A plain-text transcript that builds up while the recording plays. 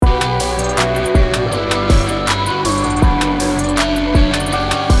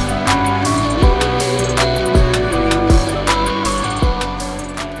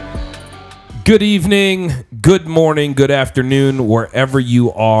Good evening, good morning, good afternoon, wherever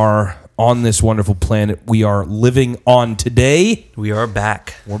you are on this wonderful planet we are living on today. We are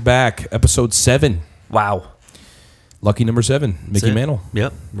back. We're back. Episode 7. Wow. Lucky number 7. Mickey Mantle.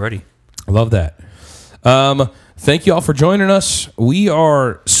 Yep, ready. I love that. Thank you all for joining us. We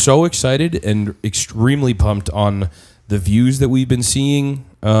are so excited and extremely pumped on the views that we've been seeing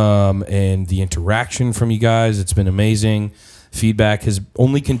and the interaction from you guys. It's been amazing. Feedback has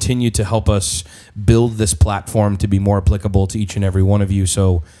only continued to help us build this platform to be more applicable to each and every one of you.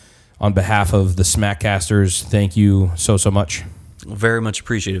 So on behalf of the Thesmaccasters, thank you so much. Very much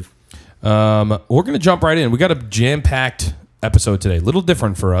appreciative. We're going to jump right in. We got a jam-packed episode today. A little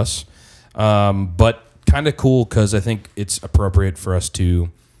different for us, but kind of cool because I think it's appropriate for us to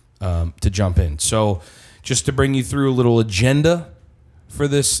jump in. So just to bring you through a little agenda for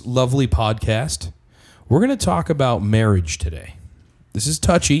this lovely podcast, we're going to talk about marriage today. This is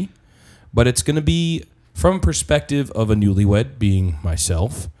touchy, but it's going to be from a perspective of a newlywed, being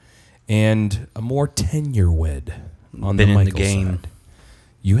myself, and a more tenure-wed on the Michael side.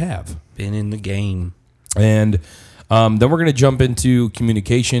 You have. Been in the game. And then we're going to jump into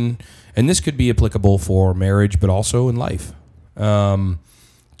communication, and this could be applicable for marriage, but also in life.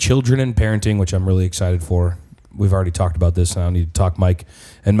 Children and parenting, which I'm really excited for. We've already talked about this. I don't need to talk Mike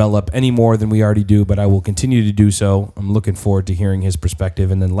and Mel up any more than we already do, but I will continue to do so. I'm looking forward to hearing his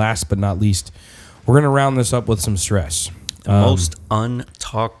perspective. And then last but not least, we're going to round this up with some stress. The most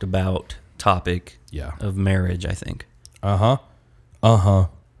untalked about topic of marriage, I think. And Yeah.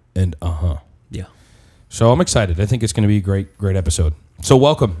 So I'm excited. I think it's going to be a great episode. So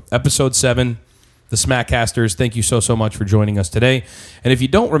welcome, episode 7. The Thesmaccasters, thank you so much for joining us today. And if you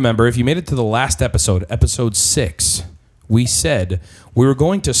don't remember, if you made it to the last episode, episode 6, we said we were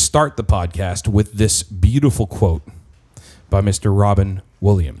going to start the podcast with this beautiful quote by Mr. Robin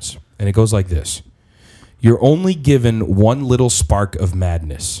Williams. And it goes like this: "You're only given one little spark of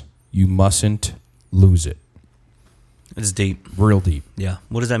madness. You mustn't lose it." It's deep. Real deep. Yeah.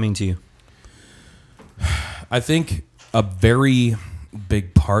 What does that mean to you? I think a very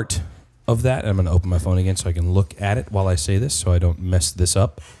big part of that, and I'm going to open my phone again so I can look at it while I say this so I don't mess this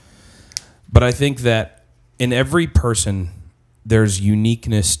up. But I think that in every person, there's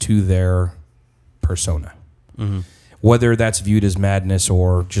uniqueness to their persona. Mm-hmm. Whether that's viewed as madness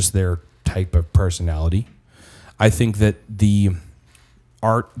or just their type of personality. I think that the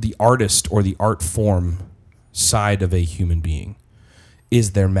artist or the art form side of a human being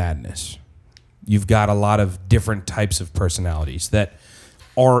is their madness. You've got a lot of different types of personalities that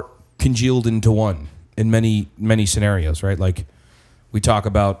are congealed into one in many scenarios, right? Like we talk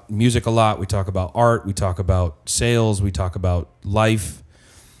about music a lot, we talk about art, we talk about sales, we talk about life.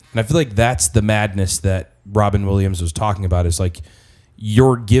 And I feel like that's the madness that Robin Williams was talking about, is like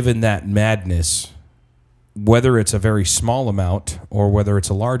you're given that madness, whether it's a very small amount or whether it's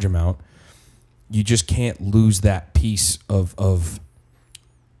a large amount, you just can't lose that piece of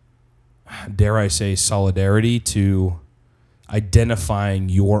dare I say, solidarity to identifying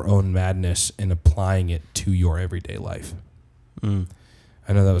your own madness and applying it to your everyday life. I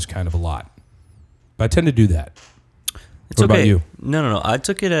know that was kind of a lot, but I tend to do that. It's what okay. About you? No. I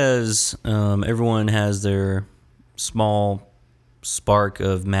took it as everyone has their small spark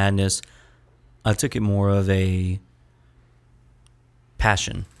of madness. I took it more of a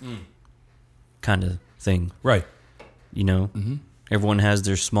passion kind of thing. Right. You know? Mm-hmm. Everyone has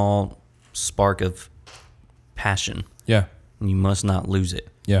their small spark of passion. Yeah. And you must not lose it.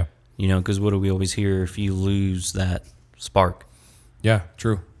 Yeah. You know, because what do we always hear if you lose that spark? Yeah,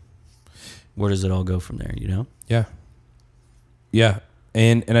 true. Where does it all go from there, you know? Yeah. Yeah.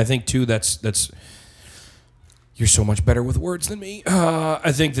 And I think too that's you're so much better with words than me.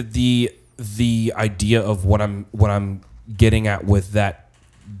 I think that the idea of what I'm getting at with that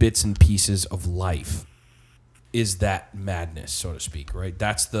bits and pieces of life is that madness, so to speak, right?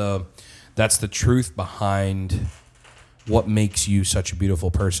 That's the truth behind what makes you such a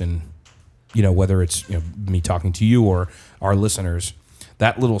beautiful person, you know, whether it's, you know, me talking to you or our listeners.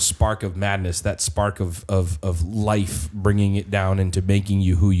 That little spark of madness, that spark of life, bringing it down into making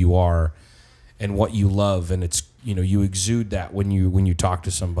you who you are and what you love. And it's, you know, you exude that when you talk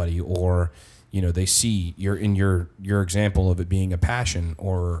to somebody, or, you know, they see your example of it being a passion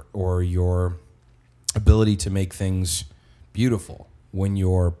or your ability to make things beautiful when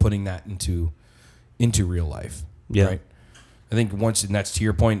you're putting that into real life. Yeah. Right. I think once, and that's to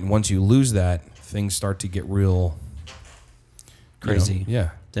your point, once you lose that, things start to get real crazy. You know, yeah.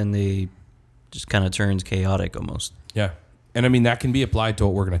 Then they just kind of turns chaotic almost. Yeah. And I mean, that can be applied to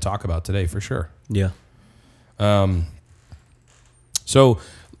what we're going to talk about today for sure. Yeah. So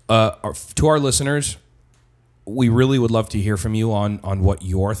To our listeners, we really would love to hear from you on what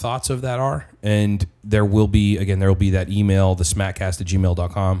your thoughts of that are. And there will be that email,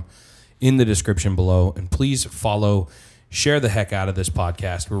 thesmaccast@gmail.com, in the description below. And please share the heck out of this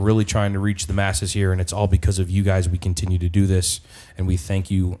podcast. We're really trying to reach the masses here, and it's all because of you guys we continue to do this. And we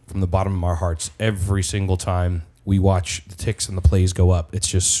thank you from the bottom of our hearts every single time we watch the ticks and the plays go up. It's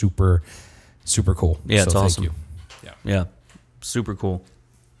just super, super cool. Yeah, it's awesome. Thank you. Yeah, super cool.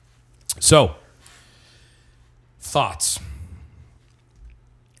 So, thoughts.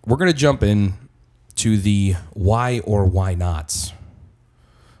 We're going to jump in to the why or why nots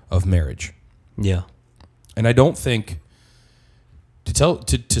of marriage. Yeah. And I don't think,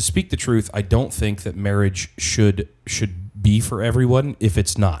 to speak the truth, I don't think that marriage should be for everyone if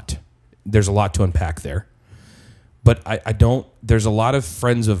it's not. There's a lot to unpack there. But I don't, there's a lot of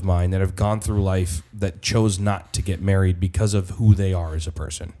friends of mine that have gone through life that chose not to get married because of who they are as a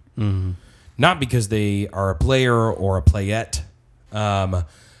person. Mm-hmm. Not because they are a player or a playette,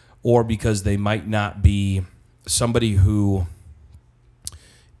 or because they might not be somebody who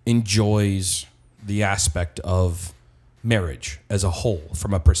enjoys the aspect of marriage as a whole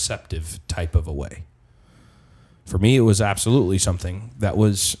from a perceptive type of a way. For me, it was absolutely something that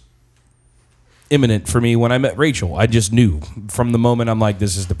was imminent for me when I met Rachel. I just knew from the moment I'm like,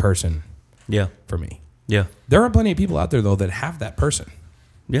 this is the person for me. Yeah. There are plenty of people out there, though, that have that person.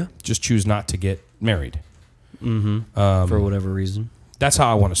 Yeah. Just choose not to get married. Mm-hmm. For whatever reason. That's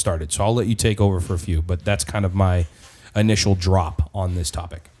how I want to start it. So I'll let you take over for a few, but that's kind of my initial drop on this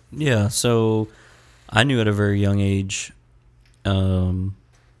topic. Yeah. So I knew at a very young age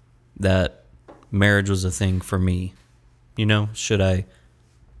that marriage was a thing for me. You know, should I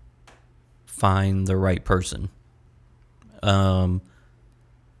find the right person? And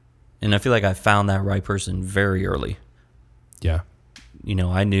I feel like I found that right person very early. Yeah. You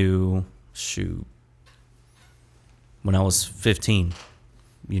know, I knew, when I was 15,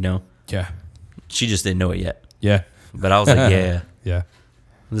 you know? Yeah. She just didn't know it yet. Yeah. But I was like, yeah. Yeah.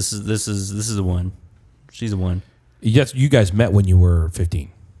 This is the one. She's the one. Yes, you guys met when you were 15.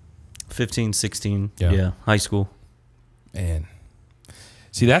 15, 16. Yeah. High school. And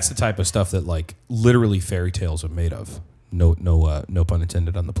see, that's the type of stuff that like literally fairy tales are made of. No pun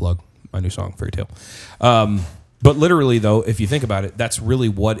intended on the plug. My new song, Fairy Tale. But literally, though, if you think about it, that's really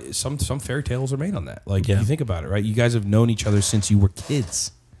what some fairy tales are made on that. Like, if you think about it, right? You guys have known each other since you were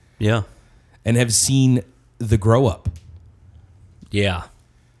kids. Yeah. And have seen the grow up. Yeah.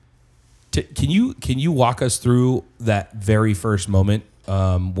 Can you walk us through that very first moment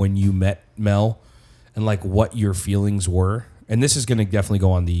when you met Mel and like what your feelings were? And this is going to definitely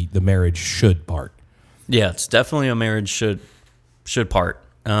go on the marriage should part. Yeah, it's definitely a marriage should part.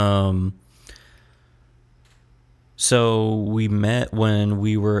 So we met when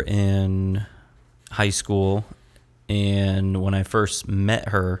we were in high school, and when I first met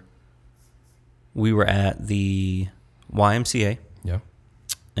her, we were at the YMCA. Yeah.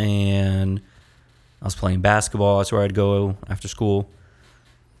 And I was playing basketball. That's where I'd go after school.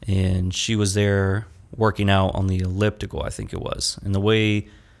 And she was there working out on the elliptical, I think it was. And the way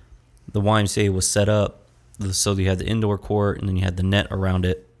the YMCA was set up, so you had the indoor court and then you had the net around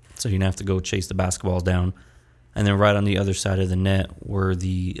it. So you didn't have to go chase the basketballs down. And then right on the other side of the net were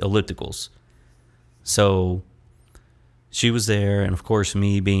the ellipticals. So she was there. And of course,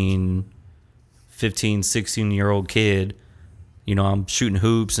 me being 15, 16-year-old kid, you know, I'm shooting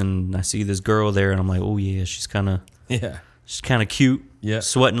hoops and I see this girl there and I'm like, oh yeah, she's kind of cute. Yeah.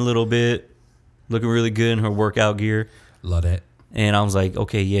 Sweating a little bit, looking really good in her workout gear. Love it. And I was like,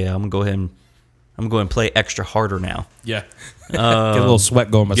 okay, yeah, I'm going to play extra harder now. Yeah. Get a little sweat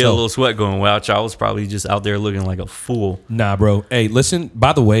going myself. Get a little sweat going, which I was probably just out there looking like a fool. Nah, bro. Hey, listen,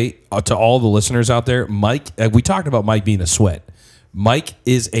 by the way, to all the listeners out there, Mike, we talked about Mike being a sweat. Mike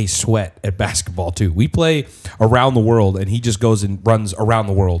is a sweat at basketball, too. We play around the world, and he just goes and runs around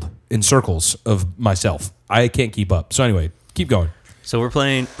the world in circles of myself. I can't keep up. So anyway, keep going. So we're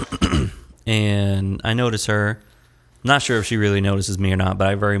playing, and I notice her. I'm not sure if she really notices me or not, but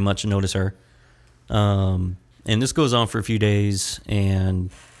I very much notice her. And this goes on for a few days,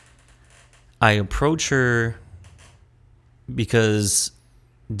 and I approach her because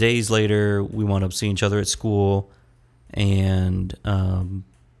days later we wound up seeing each other at school, and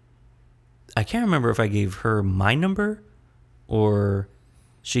I can't remember if I gave her my number or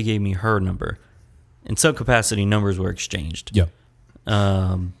she gave me her number. In some capacity, numbers were exchanged. Yeah.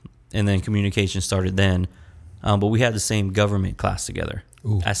 And then communication started then. But we had the same government class together.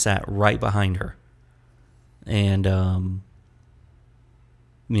 Ooh. I sat right behind her. And,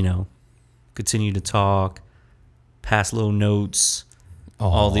 continued to talk, pass little notes.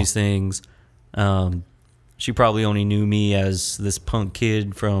 all these things. She probably only knew me as this punk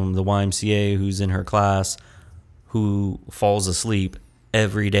kid from the YMCA who's in her class who falls asleep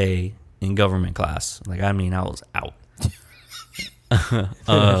every day in government class. Like, I mean, I was out.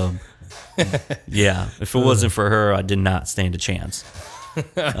 Yeah, if it wasn't for her, I did not stand a chance.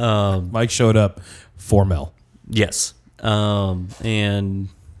 Mike showed up formel. Yes. And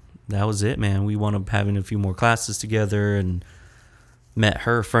that was it, man. We wound up having a few more classes together and met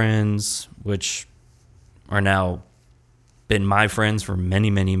her friends, which are now been my friends for many,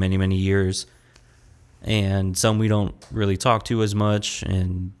 many, many, many years. And some we don't really talk to as much,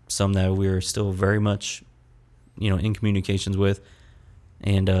 and some that we're still very much, in communications with.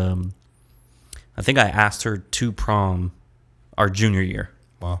 And I think I asked her to prom our junior year.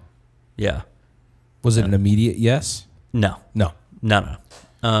 Wow. Yeah. Was it an immediate yes? No. No.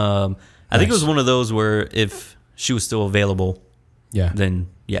 I think it was one of those where if she was still available, then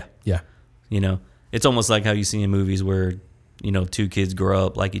yeah. It's almost like how you see in movies where, two kids grow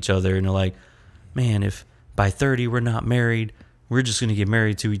up like each other and they're like, man, if by 30 we're not married, we're just going to get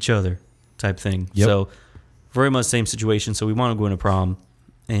married to each other type thing. Yep. So very much same situation. So we want to go into prom,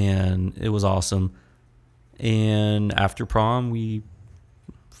 and it was awesome. And after prom, we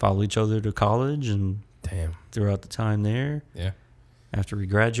followed each other to college and throughout the time there. Yeah. After we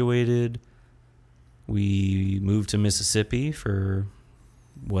graduated, we moved to Mississippi for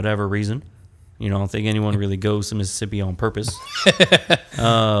whatever reason. I don't think anyone really goes to Mississippi on purpose.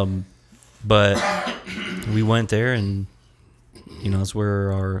 But we went there, and, that's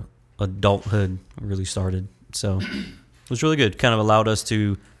where our adulthood really started. So it was really good. Kind of allowed us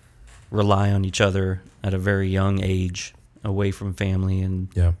to rely on each other at a very young age, away from family, and,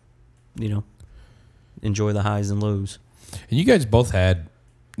 enjoy the highs and lows. And you guys both had,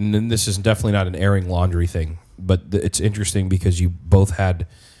 and this is definitely not an airing laundry thing, but it's interesting because you both had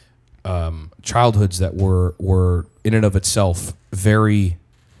childhoods that were in and of itself very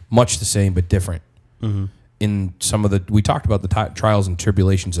much the same but different. Mm-hmm. In some of we talked about the trials and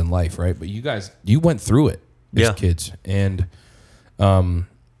tribulations in life, right? But you went through it as kids, and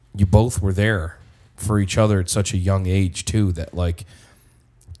you both were there for each other at such a young age too, that like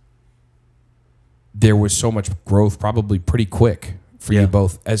there was so much growth probably pretty quick for you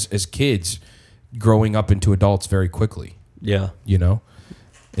both as kids growing up into adults very quickly. Yeah.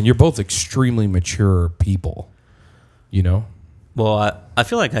 And you're both extremely mature people, Well, I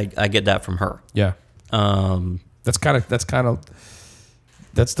feel like I get that from her. Yeah. That's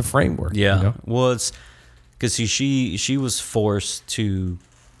the framework. Yeah. Well, it's because she was forced to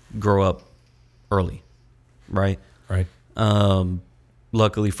grow up early, right? Right.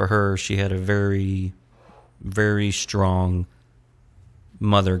 Luckily for her, she had a very, very strong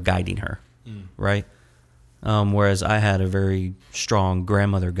mother guiding her, right? Whereas I had a very strong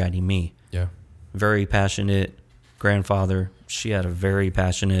grandmother guiding me. Yeah. Very passionate grandfather. She had a very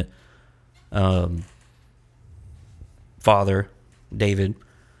passionate father, David.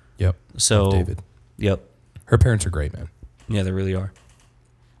 Yep. So Love David. Yep. Her parents are great, man. Yeah, they really are.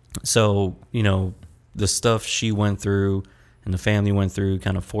 So, the stuff she went through and the family went through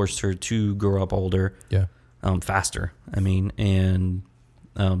kind of forced her to grow up older. Yeah. Faster. And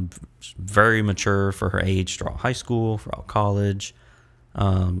very mature for her age throughout high school, throughout college,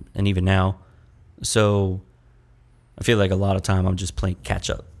 and even now. So I feel like a lot of time I'm just playing catch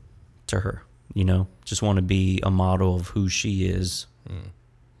up to her, just want to be a model of who she is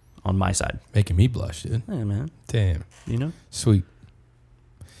on my side. Making me blush, dude. Yeah, man. Damn. Sweet.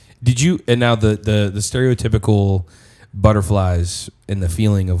 Did you, and now the stereotypical butterflies and the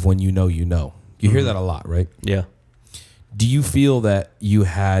feeling of when you hear that a lot, right? Yeah. Do you feel that you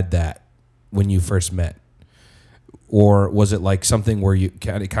had that when you first met? Or was it like something where you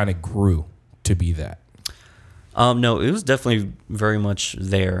kind of grew to be that? No, it was definitely very much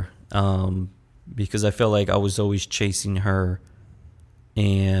there. Because I felt like I was always chasing her,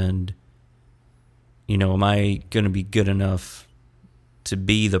 and, am I going to be good enough to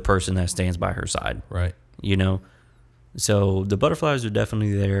be the person that stands by her side? Right. So the butterflies are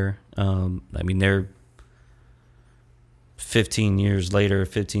definitely there. They're 16 years later,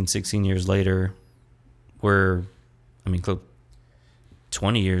 we're,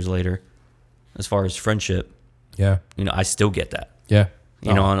 20 years later, as far as friendship. Yeah. I still get that. Yeah.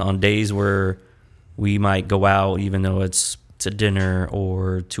 On days where we might go out, even though it's to dinner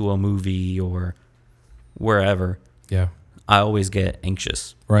or to a movie or wherever. Yeah. I always get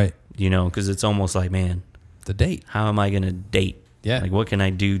anxious. Right. Because it's almost like, man, the date. How am I going to date? Yeah. Like, what can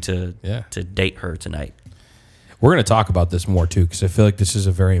I do to date her tonight? We're going to talk about this more too, because I feel like this is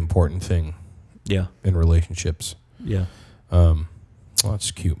a very important thing. Yeah. In relationships. Yeah. Well,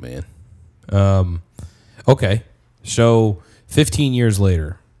 that's cute, man. Okay. So 15 years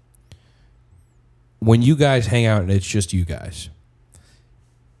later, when you guys hang out and it's just you guys,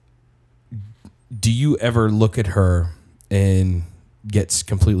 do you ever look at her and get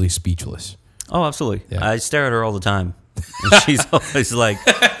completely speechless? Oh, absolutely. Yeah. I stare at her all the time. And she's always like,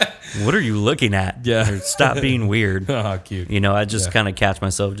 what are you looking at? Yeah. Or, stop being weird. Oh, cute. You know, I just kind of catch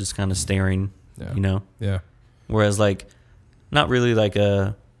myself just kind of staring, you know? Yeah. Whereas, like, not really like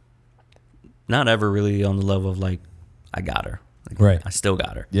not ever really on the level of like, I got her. Like, Right. I still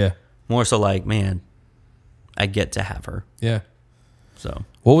got her. Yeah. More so like, man, I get to have her. Yeah. So.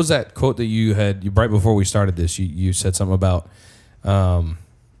 What was that quote that you had right before we started this? You said something about.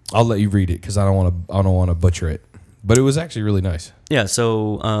 I'll let you read it because I don't want to butcher it, but it was actually really nice. Yeah.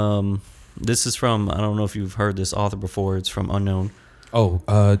 So this is from, I don't know if you've heard this author before. It's from Unknown. Oh,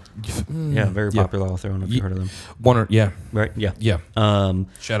 Yeah, very popular author. I don't know if you've heard of them. Yeah, Right? Yeah. yeah.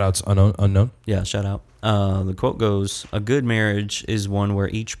 Shout outs unknown. Yeah, shout out. The quote goes, "A good marriage is one where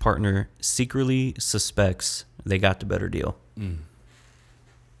each partner secretly suspects they got the better deal."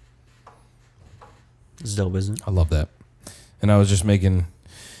 It's dope, isn't it? I love that. And I was just making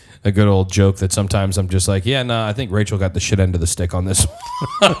a good old joke that sometimes I'm just like, yeah, no, I think Rachel got the shit end of the stick on this.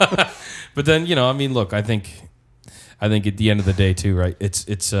 But then, I mean, look, I think at the end of the day too, right?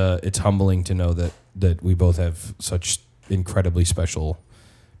 It's humbling to know that we both have such incredibly special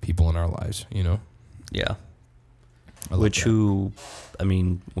people in our lives, Yeah. I love Which that. who, I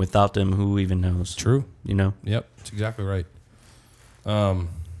mean, without them, who even knows? True. Yep, That's exactly right.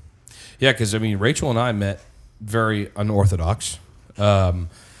 Yeah, because I mean, Rachel and I met very unorthodox. I'd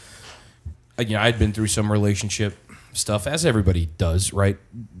been through some relationship stuff, as everybody does, right,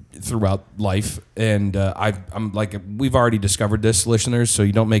 throughout life. And I'm like, we've already discovered this, listeners, so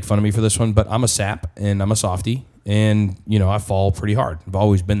you don't make fun of me for this one. But I'm a sap and I'm a softie, and I fall pretty hard. I've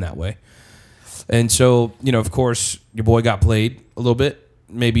always been that way. And so, of course, your boy got played a little bit.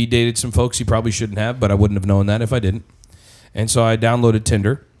 Maybe he dated some folks he probably shouldn't have, but I wouldn't have known that if I didn't. And so I downloaded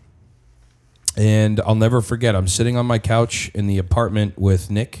Tinder. And I'll never forget, I'm sitting on my couch in the apartment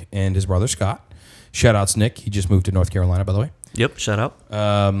with Nick and his brother Scott. Shout outs Nick. He just moved to North Carolina, by the way. Yep, shout out.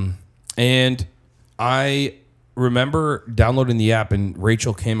 And I remember downloading the app, and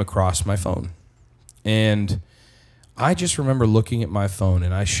Rachel came across my phone. And I just remember looking at my phone,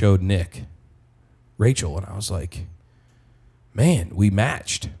 and I showed Nick Rachel, and I was like, man, we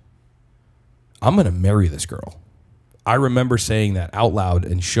matched. I'm going to marry this girl. I remember saying that out loud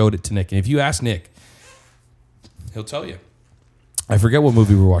and showed it to Nick. And if you ask Nick, he'll tell you. I forget what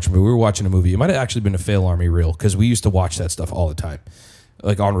movie we were watching, but we were watching a movie. It might have actually been a Fail Army reel because we used to watch that stuff all the time,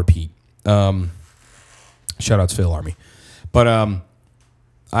 like on repeat. Shout out to Fail Army. But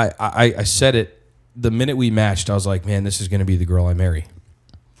I said it the minute we matched. I was like, man, this is going to be the girl I marry.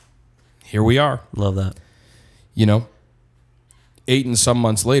 Here we are. Love that. 8 and some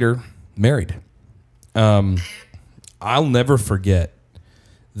months later, married. I'll never forget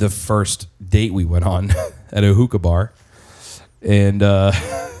the first date we went on at a hookah bar. And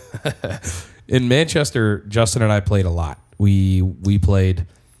in Manchester, Justin and I played a lot. We played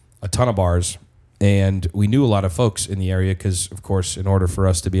a ton of bars, and we knew a lot of folks in the area because, of course, in order for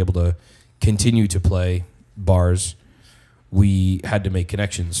us to be able to continue to play bars, we had to make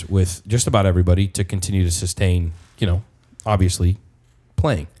connections with just about everybody to continue to sustain, obviously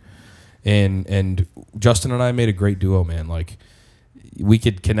playing. And Justin and I made a great duo, man. Like, we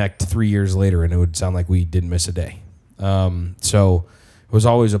could connect 3 years later and it would sound like we didn't miss a day. So it was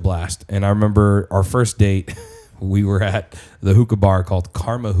always a blast. And I remember our first date, we were at the hookah bar called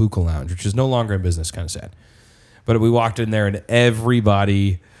Karma Hookah Lounge, which is no longer in business, kind of sad. But we walked in there and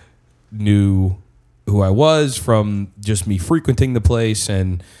everybody knew who I was from just me frequenting the place,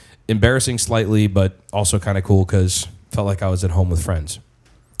 and embarrassing slightly, but also kind of cool because felt like I was at home with friends.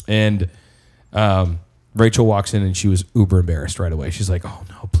 And Rachel walks in and she was uber embarrassed right away. She's like, "Oh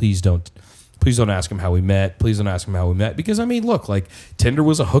no, please don't ask him how we met. Please don't ask him how we met." Because I mean, look, like Tinder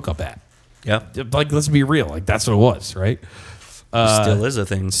was a hookup app. Yeah. Like, let's be real. Like, that's what it was, right? Still is a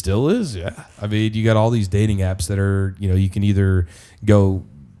thing. Still is, yeah. I mean, you got all these dating apps that are, you can either go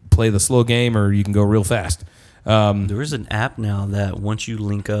play the slow game or you can go real fast. There is an app now that once you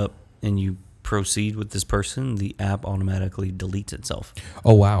link up and you proceed with this person, the app automatically deletes itself.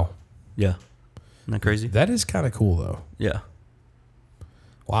 Oh, wow. Yeah. Isn't that crazy? That is kind of cool, though. Yeah.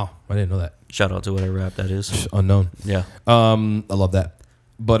 Wow. I didn't know that. Shout out to whatever app that is. Unknown. Yeah. I love that.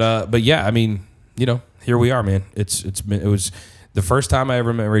 But yeah, I mean, here we are, man. It was the first time I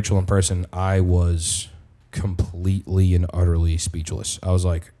ever met Rachel in person. I was completely and utterly speechless. I was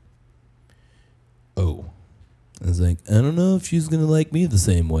like, oh, I was like, I don't know if she's going to like me the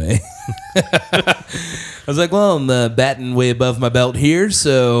same way. I was like, well, I'm batting way above my belt here,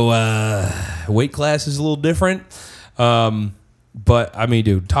 so weight class is a little different. But, I mean,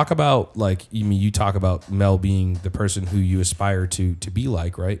 dude, talk about, like, you talk about Mel being the person who you aspire to be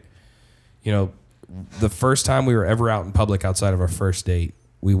like, right? You know, the first time we were ever out in public outside of our first date,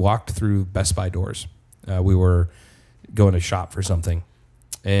 we walked through Best Buy doors. We were going to shop for something.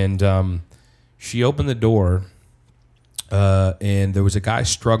 And she opened the door, and there was a guy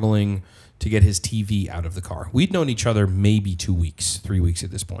struggling to get his TV out of the car. We'd known each other maybe 2 weeks, 3 weeks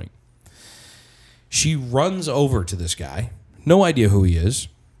at this point. She runs over to this guy, no idea who he is,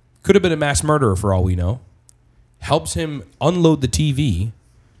 could have been a mass murderer for all we know, helps him unload the TV,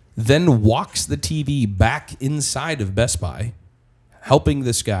 then walks the TV back inside of Best Buy, helping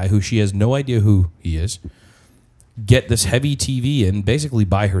this guy, who she has no idea who he is, get this heavy TV in basically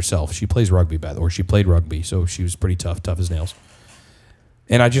by herself. She plays rugby, or she played rugby, so she was pretty tough as nails.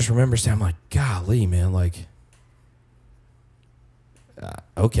 And I just remember saying, I'm like, golly, man, like,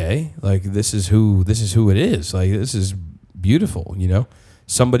 okay, like this is who it is. Like, this is beautiful, you know?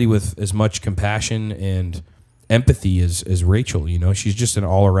 Somebody with as much compassion and empathy as Rachel, you know? She's just an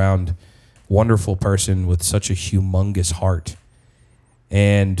all-around wonderful person with such a humongous heart.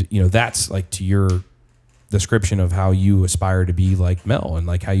 And, you know, that's like to your description of how you aspire to be like Mel, and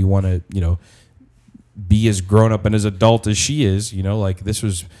like how you want to, you know, be as grown up and as adult as she is, you know, like this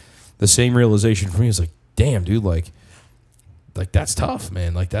was the same realization for me. It's like, damn, dude, like that's tough,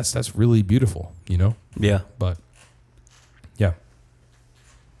 man. Like that's really beautiful, you know? Yeah. But yeah.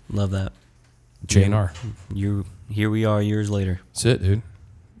 Love that. J&R. You here we are years later. That's it, dude.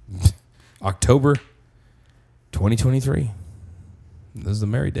 October 2023. This is the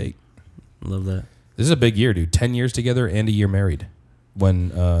married date. Love that. This is a big year, dude. 10 years together and a year married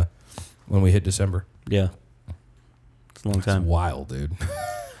when we hit December. Yeah. It's a long time. That's wild, dude.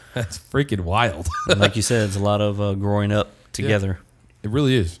 That's freaking wild. Like you said, it's a lot of growing up together. Yeah, it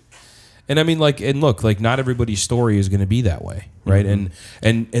really is. And I mean, like, and look, like not everybody's story is going to be that way, right?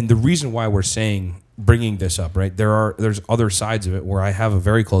 Mm-hmm. And the reason why we're bringing this up, right? There's other sides of it where I have a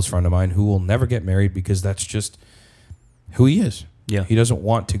very close friend of mine who will never get married because that's just who he is. Yeah. He doesn't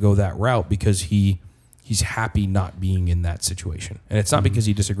want to go that route because he's happy not being in that situation. And it's not because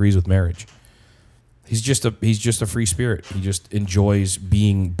he disagrees with marriage. He's just a free spirit. He just enjoys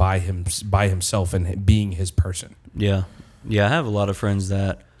being by himself and being his person. Yeah. Yeah, I have a lot of friends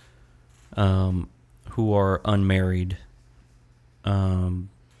that who are unmarried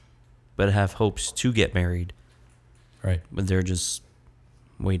but have hopes to get married. Right. But they're just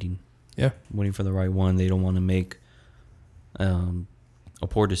waiting. Yeah. Waiting for the right one. They don't want to make a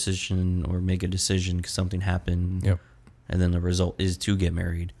poor decision or make a decision because something happened. Yep. And then the result is to get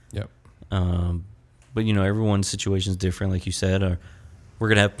married. Yep. But, you know, everyone's situation is different, like you said. We're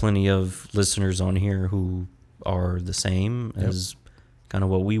going to have plenty of listeners on here who are the same as kind of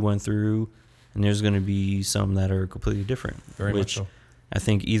what we went through. And there's going to be some that are completely different. Very much so. I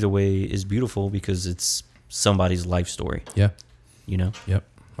think either way is beautiful because it's somebody's life story. Yeah. You know? Yep.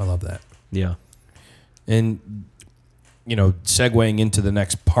 I love that. Yeah. And, you know, segueing into the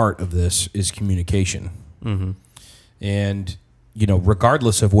next part of this is communication. Mm-hmm. And, you know,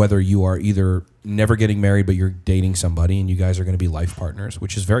 regardless of whether you are either never getting married but you're dating somebody and you guys are going to be life partners,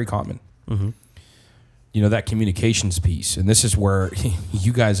 which is very common. Mm-hmm. You know, that communications piece. And this is where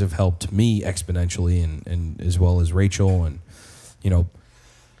you guys have helped me exponentially and as well as Rachel. And, you know,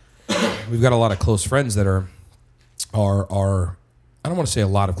 we've got a lot of close friends that are I don't want to say a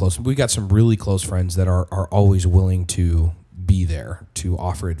lot of close, but we got some really close friends that are always willing to be there to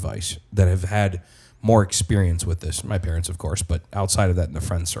offer advice, that have had more experience with this. My parents, of course, but outside of that in the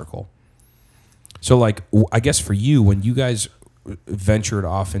friend circle. So, like, I guess for you, when you guys ventured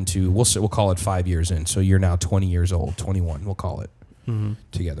off into, we'll call it 5 years in, so you're now 20 years old, 21, we'll call it,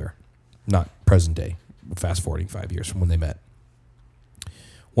 together. Not present day, fast forwarding 5 years from when they met.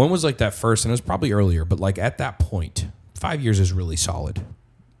 When was like that first, and it was probably earlier, but like at that point, 5 years is really solid.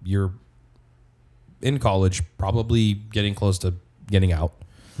 You're in college, probably getting close to getting out.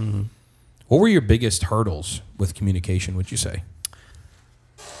 Mm-hmm. What were your biggest hurdles with communication, would you say?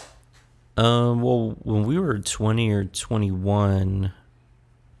 Well, when we were 20 or 21,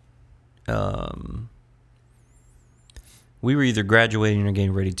 we were either graduating or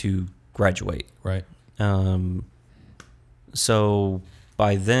getting ready to graduate. Right. So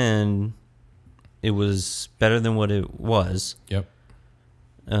by then, it was better than what it was. Yep.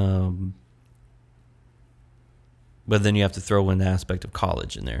 But then you have to throw in the aspect of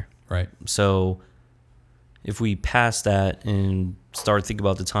college in there. Right. So if we pass that and start thinking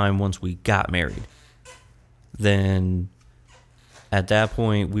about the time once we got married, then at that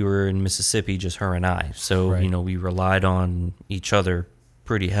point we were in Mississippi, just her and I. So, Right. we relied on each other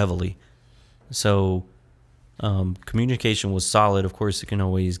pretty heavily. So communication was solid. Of course, it can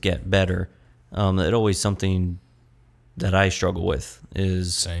always get better. It always something that I struggle with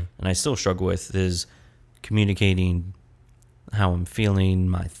is, Same. and I still struggle with, is communicating how I'm feeling,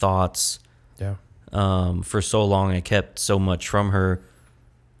 my thoughts. Yeah. For so long, I kept so much from her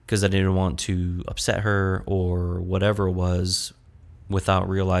because I didn't want to upset her or whatever it was, without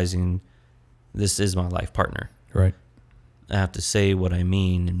realizing this is my life partner. Right. I have to say what I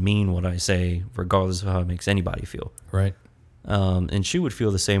mean and mean what I say, regardless of how it makes anybody feel. Right. And she would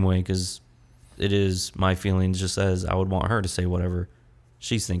feel the same way because it is my feelings, just as I would want her to say whatever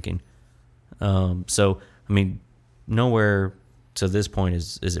she's thinking. So, I mean, nowhere to this point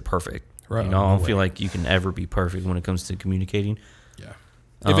is it perfect. Right. I No don't way. feel like you can ever be perfect when it comes to communicating. Yeah.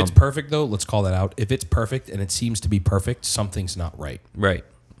 If it's perfect, though, let's call that out. If it's perfect and it seems to be perfect, something's not right. Right.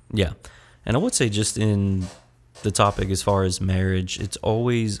 Yeah. And I would say, just in the topic as far as marriage, it's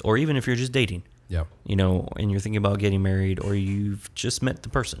always, or even if you're just dating, Yeah. and you're thinking about getting married, or you've just met the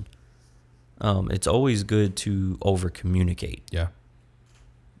person, it's always good to over communicate Yeah.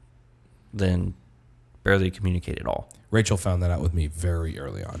 than barely communicate at all. Rachel found that out with me very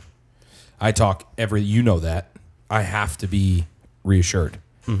early on. I talk you know that. I have to be reassured.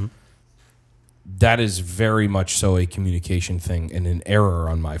 Mm-hmm. That is very much so a communication thing and an error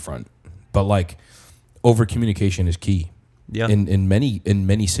on my front. But like, over communication is key. Yeah. In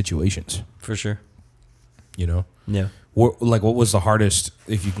many situations. For sure. Yeah. What was the hardest,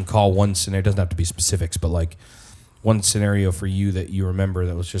 if you can call one scenario, it doesn't have to be specifics, but like one scenario for you that you remember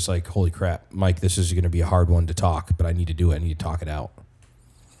that was just like, holy crap, Mike, this is going to be a hard one to talk, but I need to do it. I need to talk it out.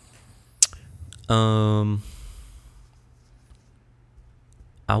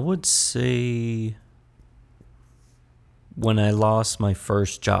 I would say when I lost my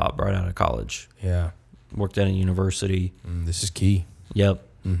first job right out of college. Yeah. Worked at a university. This is key. Yep.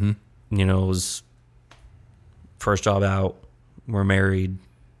 Mm-hmm. It was first job out. We're married.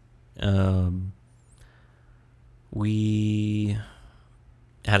 We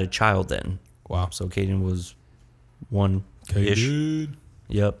had a child then. Wow. So Caden was one-ish. Good.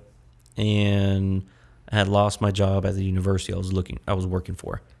 Yep. And I had lost my job at the university I was working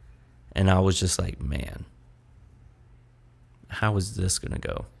for. And I was just like, man, how is this going to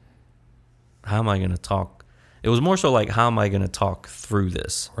go? How am I going to talk? It was more so like, how am I going to talk through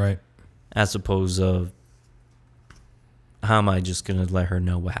this? Right. As opposed to, how am I just going to let her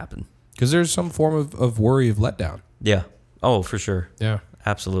know what happened? Because there's some form of worry of letdown. Yeah. Oh, for sure. Yeah.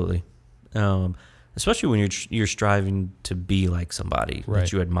 Absolutely. Especially when you're striving to be like somebody Right.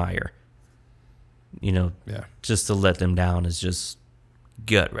 that you admire. Yeah. Just to let them down is just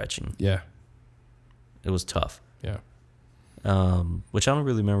gut-wrenching. Yeah. It was tough. Yeah. Which I don't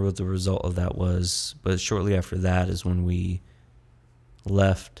really remember what the result of that was, but shortly after that is when we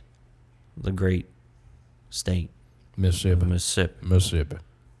left the great state Mississippi. of Mississippi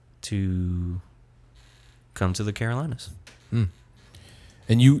to come to the Carolinas.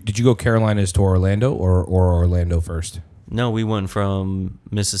 And did you go Carolinas to Orlando or Orlando first? No, we went from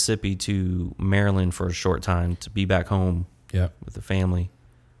Mississippi to Maryland for a short time to be back home Yeah. with the family.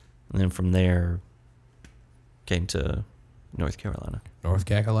 And then from there, came to North Carolina. North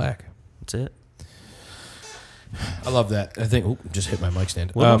Cackalack. That's it. I love that. I think just hit my mic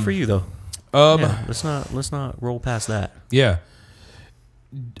stand. What about for you though? Yeah, Let's not roll past that. Yeah.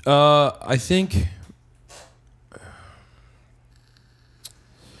 I think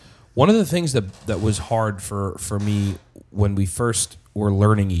one of the things that was hard for me when we first were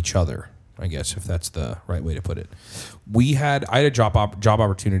learning each other, I guess, if that's the right way to put it, I had a job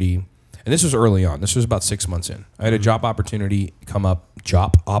opportunity, and this was early on. This was about 6 months in. I had a job opportunity come up.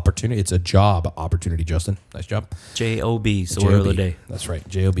 Job opportunity. It's a job opportunity, Justin. Nice job. J-O-B, so word of the day. That's right.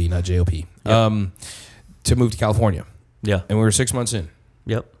 J-O-B, not J-O-P. To move to California. Yeah. And we were 6 months in.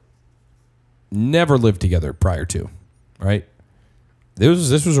 Yep. Never lived together prior to, right?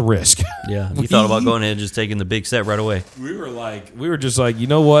 This was a risk. Yeah. You thought about going ahead and just taking the big step right away. We were just like, you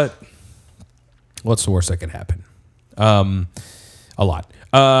know what? What's the worst that could happen? A lot.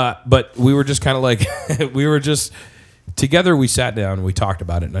 But we were just kind of like, together we sat down and we talked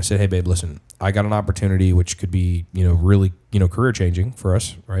about it. And I said, hey, babe, listen, I got an opportunity which could be, really, career changing for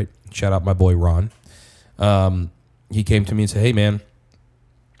us, right? Shout out my boy, Ron. He came to me and said, hey, man,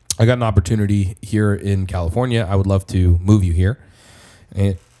 I got an opportunity here in California. I would love to move you here.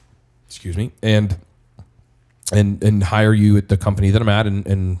 And, excuse me. And hire you at the company that I'm at,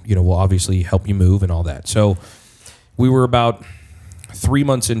 and we'll obviously help you move and all that. So we were about 3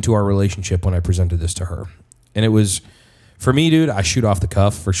 months into our relationship when I presented this to her, And it was, for me, dude, I shoot off the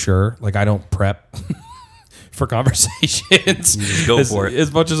cuff for sure. Like, I don't prep for conversations. You just go for it.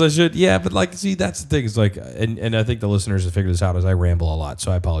 As much as I should. Yeah, but like, see, that's the thing. It's like, and I think the listeners have figured this out as I ramble a lot,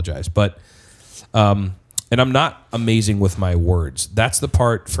 so I apologize. But, and I'm not amazing with my words. That's the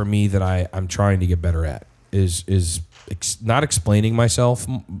part for me that I'm trying to get better at, is not explaining myself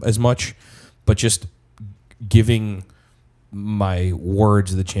as much, but just giving my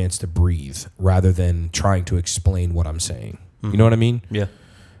words the chance to breathe rather than trying to explain what I'm saying. You know what I mean? Yeah.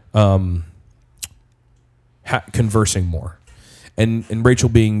 Conversing more. And Rachel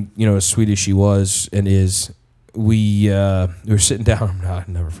being, as sweet as she was and is, we were sitting down. I'll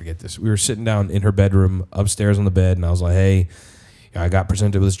never forget this. We were sitting down in her bedroom upstairs on the bed, and I was like, hey, I got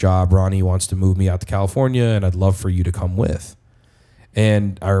presented with this job. Ronnie wants to move me out to California, and I'd love for you to come with.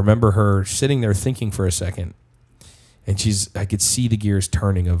 And I remember her sitting there thinking for a second, and I could see the gears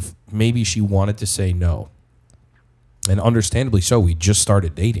turning of maybe she wanted to say no. And understandably so, we just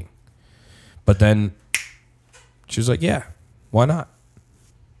started dating. But then she was like, yeah, why not?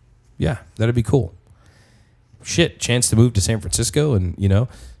 Yeah, that'd be cool. Shit, chance to move to San Francisco, and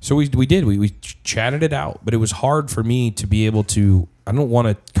so we did. We chatted it out, but it was hard for me to be able to. I don't want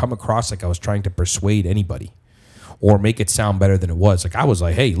to come across like I was trying to persuade anybody or make it sound better than it was. Like I was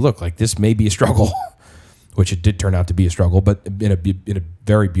like, hey, look, like this may be a struggle, which it did turn out to be a struggle, but in a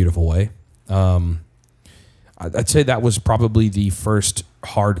very beautiful way. I'd say that was probably the first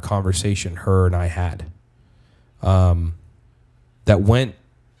hard conversation her and I had. That went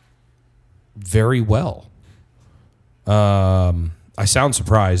very well. I sound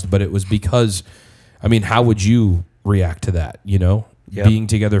surprised, but it was because, how would you react to that? Yep. Being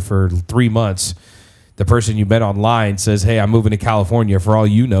together for 3 months, the person you met online says, hey, I'm moving to California. For all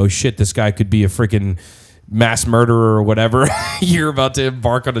you know, shit, this guy could be a freaking mass murderer or whatever. You're about to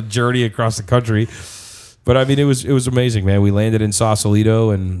embark on a journey across the country. But it was amazing, man. We landed in Sausalito,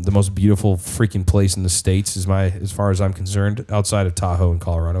 and the most beautiful freaking place in the States as far as I'm concerned, outside of Tahoe and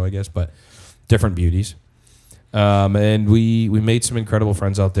Colorado, I guess, but different beauties. And we made some incredible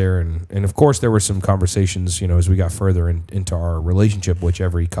friends out there, and of course there were some conversations, as we got further into our relationship, which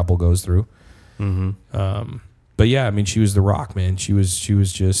every couple goes through. Mm-hmm. But yeah, she was the rock, man. She was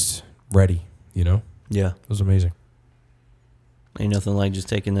just ready, Yeah, it was amazing. Ain't nothing like just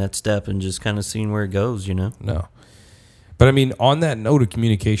taking that step and just kind of seeing where it goes, No. But on that note of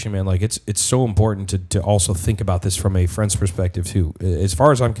communication, man, like it's so important to also think about this from a friend's perspective too. As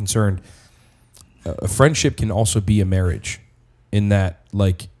far as I'm concerned, a friendship can also be a marriage, in that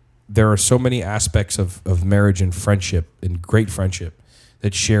like there are so many aspects of marriage and friendship and great friendship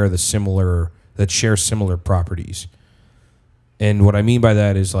that share similar properties. And what I mean by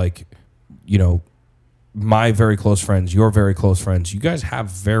that is like, my very close friends, your very close friends, you guys have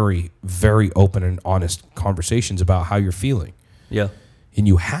very, very open and honest conversations about how you're feeling. Yeah. And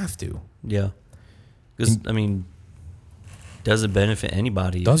you have to. Yeah. Because, doesn't benefit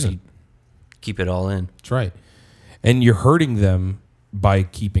anybody doesn't. if you keep it all in. That's right. And you're hurting them by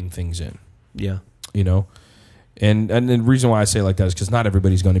keeping things in. Yeah. And the reason why I say it like that is because not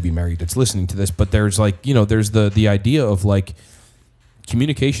everybody's going to be married that's listening to this, but there's like, there's the idea of like,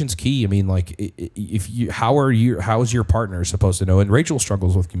 communication's key. How is your partner supposed to know? And Rachel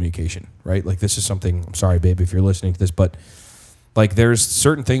struggles with communication, right? Like this is something, I'm sorry, babe, if you're listening to this, but like there's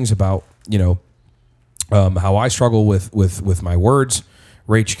certain things about, how I struggle with my words.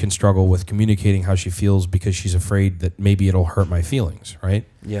 Rach can struggle with communicating how she feels because she's afraid that maybe it'll hurt my feelings, right?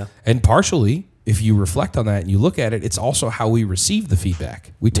 Yeah. And partially, if you reflect on that and you look at it, it's also how we receive the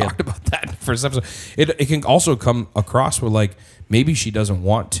feedback. We talked about that in the first episode. It can also come across where like maybe she doesn't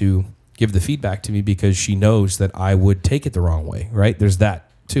want to give the feedback to me because she knows that I would take it the wrong way, right? There's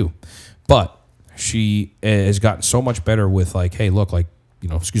that too. But she has gotten so much better with like, hey, look, like,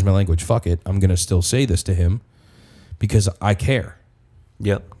 excuse my language, fuck it. I'm going to still say this to him because I care.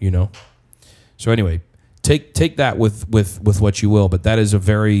 Yep. So anyway, take that with what you will, but that is a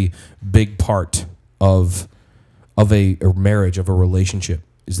very big part of a marriage, of a relationship,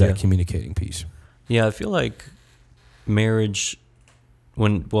 is that communicating piece. Yeah, I feel like marriage,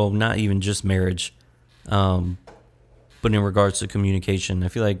 not even just marriage, but in regards to communication, I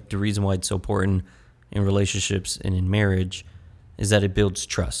feel like the reason why it's so important in relationships and in marriage is that it builds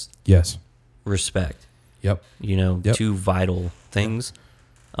trust. Yes. Respect. Yep. Two vital things.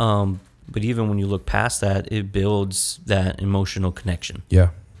 But even when you look past that, it builds that emotional connection. Yeah.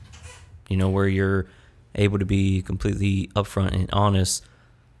 Where you're able to be completely upfront and honest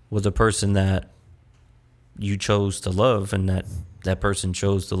with a person that you chose to love, and that person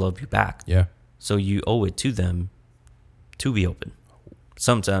chose to love you back. Yeah. So you owe it to them to be open.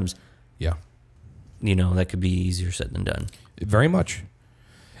 Sometimes. Yeah. that could be easier said than done. Very much.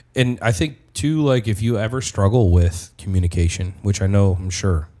 And I think, too, like, if you ever struggle with communication, which I'm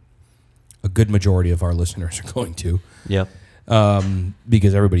sure a good majority of our listeners are going to, Yep.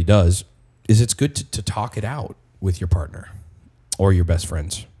 because everybody does, is it's good to talk it out with your partner or your best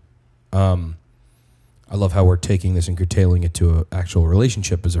friends. I love how we're taking this and curtailing it to an actual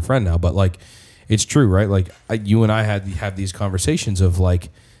relationship as a friend now, but, like, it's true, right? Like, you and I have these conversations of, like,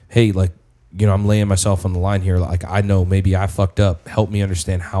 hey, like, I'm laying myself on the line here. Like, I know maybe I fucked up. Help me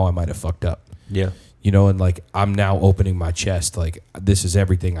understand how I might have fucked up. Yeah. And, like, I'm now opening my chest. Like, this is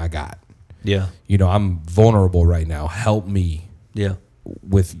everything I got. Yeah. I'm vulnerable right now. Help me. Yeah.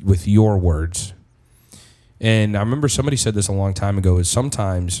 With your words. And I remember somebody said this a long time ago, is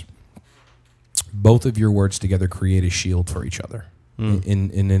sometimes both of your words together create a shield for each other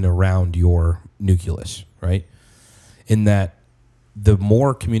in and around your nucleus, right? In that the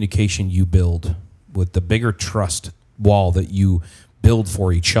more communication you build with the bigger trust wall that you build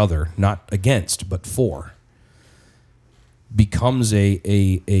for each other, not against, but for, becomes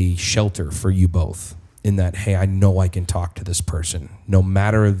a shelter for you both. In that, hey, I know I can talk to this person. No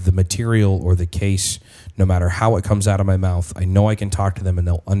matter the material or the case, no matter how it comes out of my mouth, I know I can talk to them and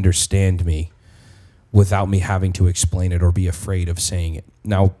they'll understand me without me having to explain it or be afraid of saying it.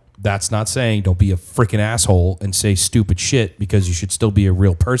 Now, that's not saying don't be a freaking asshole and say stupid shit, because you should still be a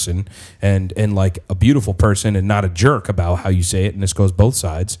real person and like a beautiful person and not a jerk about how you say it. And this goes both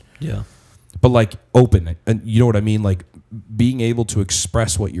sides. Yeah. But, like, open. And you know what I mean? Like, being able to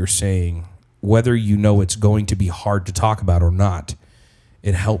express what you're saying, whether it's going to be hard to talk about or not,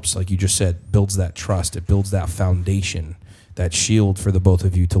 it helps, like you just said, builds that trust. It builds that foundation, that shield for the both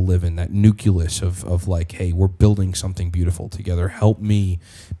of you to live in, that nucleus of like, hey, we're building something beautiful together. Help me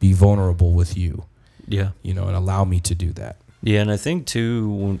be vulnerable with you. Yeah. And allow me to do that. Yeah, and I think,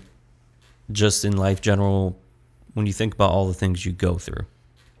 too, just in life general, when you think about all the things you go through,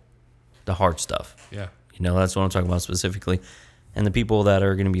 the hard stuff. Yeah. That's what I'm talking about specifically. And the people that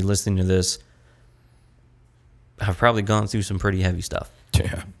are going to be listening to this have probably gone through some pretty heavy stuff.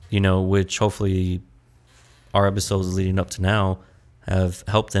 Yeah. Which hopefully our episodes leading up to now have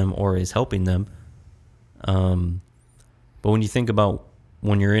helped them or is helping them. But when you think about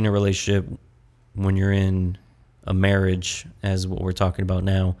when you're in a relationship, when you're in a marriage, as what we're talking about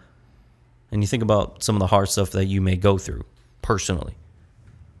now, and you think about some of the hard stuff that you may go through personally,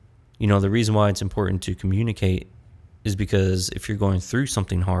 the reason why it's important to communicate is because if you're going through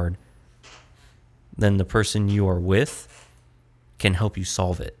something hard, then the person you are with can help you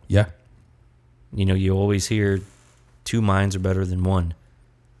solve it. Yeah. You always hear 2 minds are better than 1.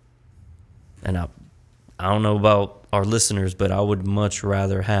 And I don't know about our listeners, but I would much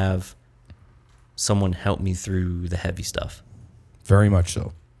rather have someone help me through the heavy stuff. Very much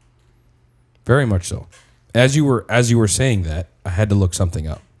so. Very much so. As you were saying that, I had to look something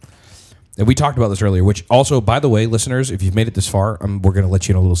up. And we talked about this earlier, which also, by the way, listeners, if you've made it this far, we're going to let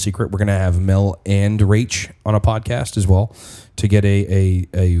you know a little secret. We're going to have Mel and Rach on a podcast as well to get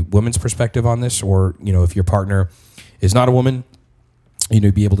a woman's perspective on this. Or, if your partner is not a woman,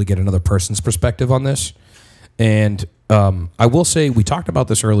 be able to get another person's perspective on this. And I will say, we talked about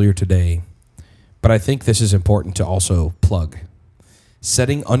this earlier today, but I think this is important to also plug.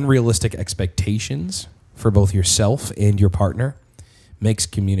 Setting unrealistic expectations for both yourself and your partner makes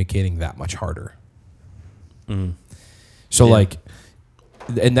communicating that much harder. So, yeah. Like,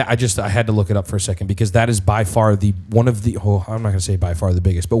 and that, I had to look it up for a second, because that is by far I'm not going to say by far the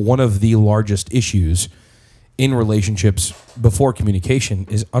biggest, but one of the largest issues in relationships before communication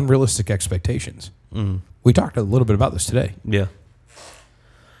is unrealistic expectations. We talked a little bit about this today. Yeah.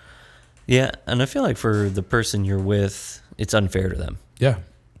 Yeah, and I feel like for the person you're with, it's unfair to them. Yeah.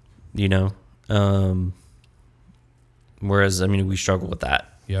 Whereas, we struggle with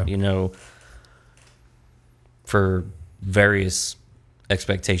that. Yeah. For various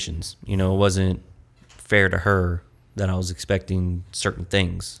expectations. It wasn't fair to her that I was expecting certain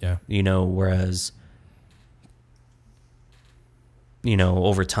things. Yeah. Whereas,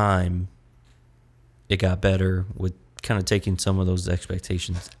 over time, it got better with kind of taking some of those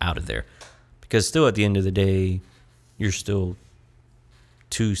expectations out of there. Because still, at the end of the day, you're still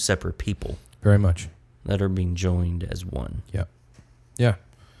 2 separate people. Very much. That are being joined as one. Yep. Yeah.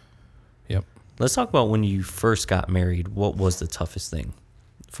 Yep. Let's talk about when you first got married. What was the toughest thing?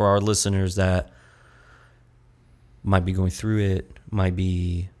 For our listeners that might be going through it, might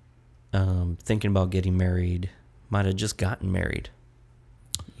be thinking about getting married, might have just gotten married.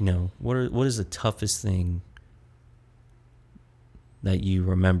 What is the toughest thing that you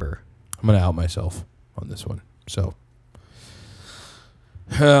remember? I'm going to out myself on this one. So,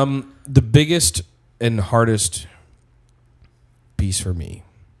 the biggest, and hardest piece for me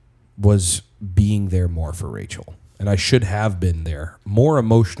was being there more for Rachel. And I should have been there more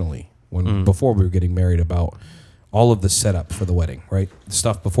emotionally before we were getting married about all of the setup for the wedding, right? The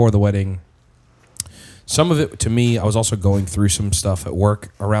stuff before the wedding. Some of it, to me, I was also going through some stuff at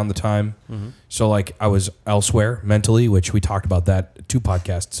work around the time. Mm-hmm. So, like, I was elsewhere mentally, which we talked about that 2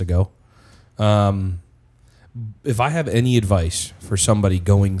 podcasts ago. If I have any advice for somebody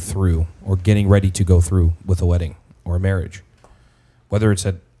going through or getting ready to go through with a wedding or a marriage, whether it's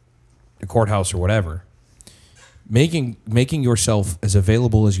at the courthouse or whatever, making yourself as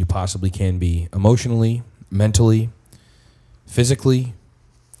available as you possibly can be emotionally, mentally, physically,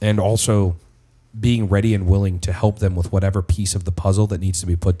 and also being ready and willing to help them with whatever piece of the puzzle that needs to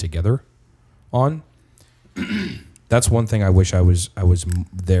be put together on. That's one thing I wish I was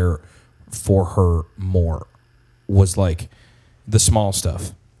there for her more, was like the small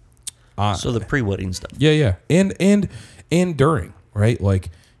stuff. So the pre-wedding stuff. Yeah. And during, right? Like,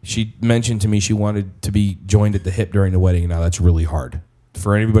 she mentioned to me she wanted to be joined at the hip during the wedding. Now, that's really hard.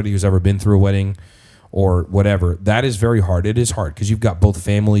 For anybody who's ever been through a wedding or whatever, that is very hard. It is hard because you've got both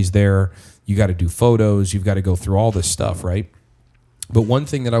families there. You got to do photos. You've got to go through all this stuff, right? But one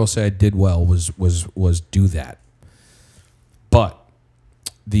thing that I will say I did well was do that. But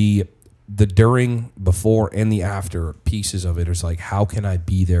the during, before, and the after pieces of it is like, how can I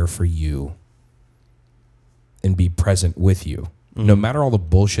be there for you and be present with you? Mm-hmm. No matter all the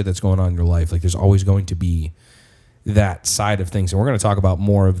bullshit that's going on in your life, like, there's always going to be that side of things. And we're going to talk about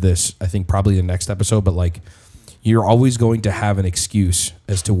more of this, I think, probably the next episode, but like, you're always going to have an excuse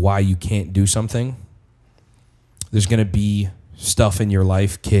as to why you can't do something. There's going to be stuff in your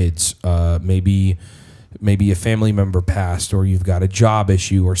life, kids, maybe a family member passed, or you've got a job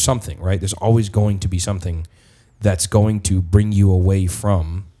issue or something, right? There's always going to be something that's going to bring you away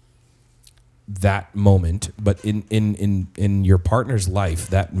from that moment. But in your partner's life,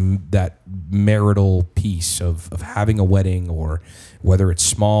 that marital piece of having a wedding, or whether it's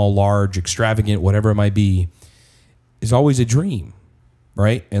small, large, extravagant, whatever it might be, is always a dream,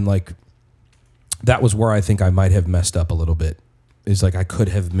 right? And like, that was where I think I might have messed up a little bit, is like, I could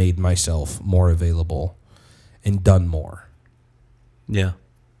have made myself more available and done more. Yeah.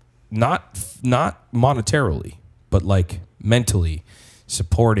 Not monetarily, but like mentally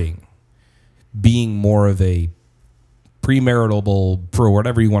supporting, being more of a premarital, or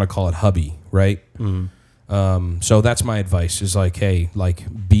whatever you want to call it, hubby, right? Mm-hmm. So that's my advice, is like, hey,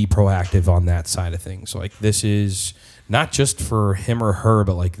 like, be proactive on that side of things. Like, this is not just for him or her,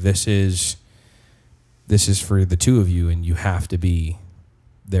 but like, this is for the two of you, and you have to be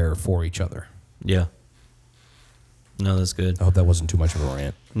there for each other. Yeah. No, that's good. I hope that wasn't too much of a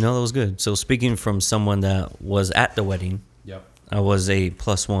rant. No, that was good. So, speaking from someone that was at the wedding, yep, I was a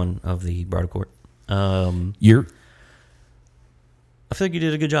 +1 of the bridal court. You're I feel like you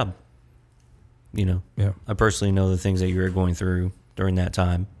did a good job. You know, yeah. I personally know the things that you were going through during that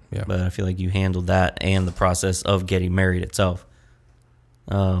time. Yeah. But I feel like you handled that and the process of getting married itself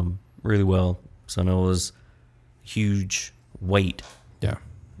really well. So I know it was huge weight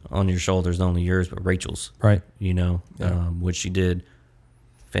on your shoulders, not only yours, but Rachel's. Right. You know, which she did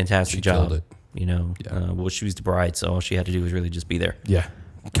fantastic job. Killed it. You know, well, she was the bride, so all she had to do was really just be there. Yeah.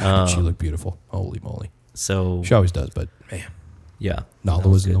 God, she looked beautiful. Holy moly. So she always does, but man. Yeah. Nala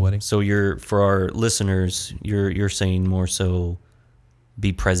was in the wedding. So for our listeners, you're saying more so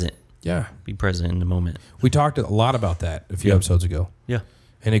be present. Yeah. Be present in the moment. We talked a lot about that a few episodes ago. Yeah.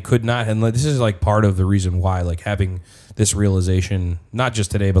 And it could not, and this is like part of the reason why, like, having this realization, not just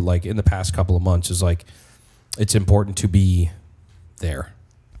today, but like in the past couple of months, is like, it's important to be there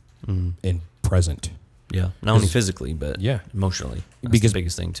and present. Yeah. Not only physically, but emotionally. That's because the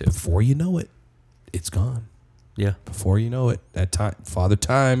biggest thing too. Before you know it, it's gone. Yeah. Before you know it, that time, Father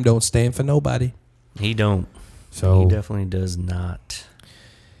Time don't stand for nobody. He don't. So he definitely does not.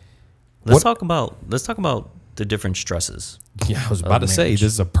 Let's talk about the different stresses. Yeah, I was about to say, this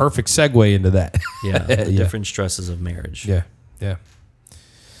is a perfect segue into that. Yeah, the different stresses of marriage. Yeah.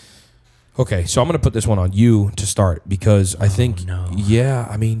 Okay, so I'm going to put this one on you to start, because I think,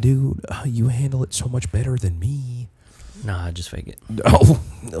 I mean, dude, you handle it so much better than me. Nah, just fake it.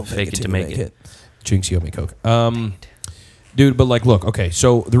 No, fake it to make it. Jinx, you owe me Coke. Dude, but like, look, okay,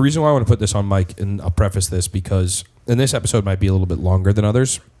 so the reason why I want to put this on Mike, and I'll preface this because, and this episode might be a little bit longer than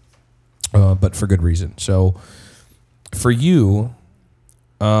others, but for good reason. So, for you,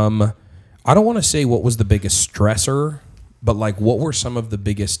 I don't want to say what was the biggest stressor, but like, what were some of the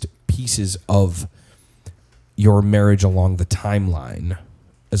biggest pieces of your marriage along the timeline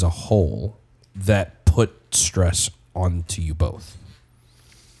as a whole that put stress onto you both?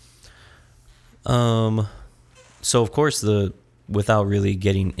 So of course, without really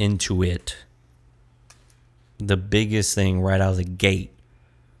getting into it, the biggest thing right out of the gate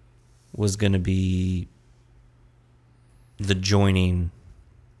was going to be the joining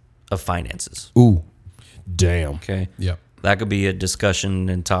of finances. Ooh, damn. Okay. Yep. That could be a discussion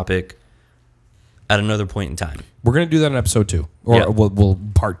and topic at another point in time. We're gonna do that in episode 2, or Yeah. we'll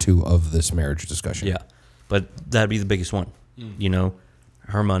part 2 of this marriage discussion. Yeah. But that'd be the biggest one. You know,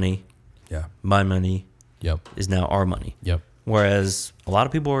 her money, Yeah. my money Yep. is now our money. Yep. Whereas a lot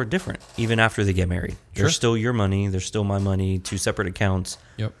of people are different, even after they get married. Sure. They're still your money. They're still my money, 2 separate accounts.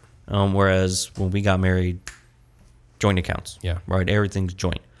 Yep. Whereas when we got married, joint accounts. Yeah. Right. Everything's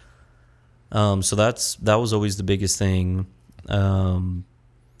joint. So that was always the biggest thing. And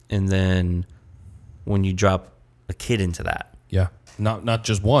then when you drop a kid into that, Yeah. Not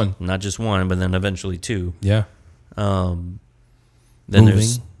just one. not just one, but then eventually 2, Yeah. then Moving.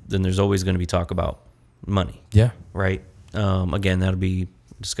 there's always going to be talk about money. Yeah. Right. Again, that'll be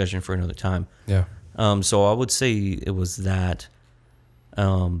discussion for another time. Yeah. So I would say it was that,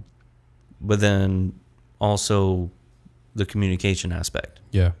 but then also the communication aspect.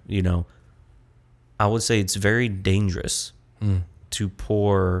 Yeah. You know, I would say it's very dangerous to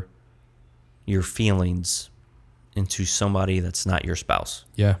pour your feelings into somebody that's not your spouse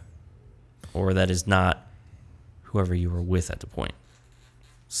Yeah. or that is not whoever you were with at the point.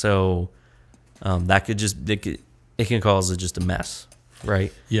 So that could just it can cause just a mess,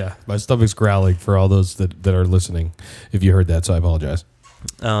 right? Yeah. My stomach's growling for all those that are listening. If you heard that, so I apologize.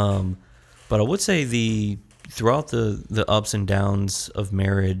 But I would say throughout the ups and downs of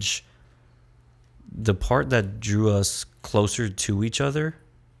marriage, the part that drew us closer to each other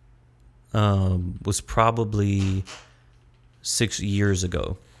was probably 6 years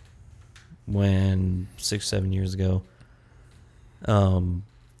ago. 7 years ago,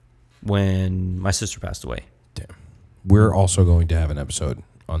 when my sister passed away. Damn. We're also going to have an episode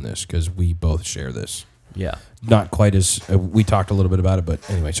on this because we both share this. Yeah. Not quite as we talked a little bit about it, but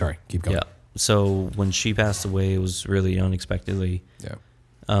anyway, sorry. Keep going. Yeah. So when she passed away, it was really unexpectedly. Yeah.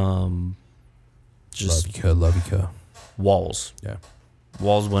 Just love you. walls. Yeah.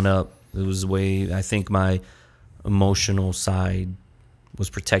 Walls went up. It was the way I think my emotional side was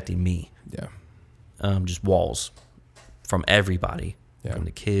protecting me. Yeah. Just walls from everybody, Yeah. from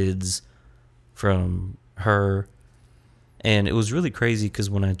the kids, from her. And it was really crazy because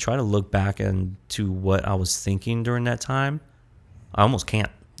when I try to look back into what I was thinking during that time, I almost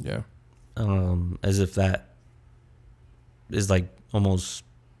can't. Yeah. As if that is like almost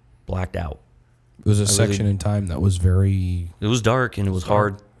blacked out. It was a I section really- in time that was very. It was dark and it was Dark,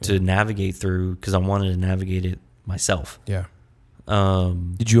 hard to navigate through because I wanted to navigate it myself. Yeah.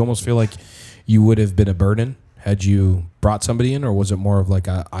 Um, Did you almost feel like you would have been a burden had you brought somebody in, or was it more of like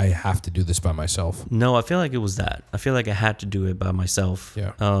I have to do this by myself? no, I feel like it was that. I feel like I had to do it by myself.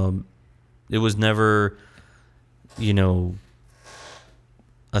 Yeah. It was never,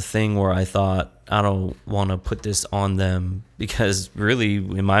 a thing where I thought, I don't want to put this on them because really,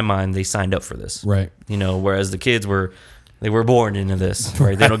 in my mind, they signed up for this. Right. Whereas the kids were born into this,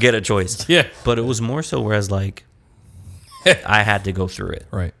 right? They don't get a choice. Yeah. But it was more so whereas like I had to go through it,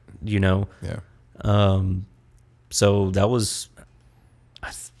 Right. Yeah. So that was,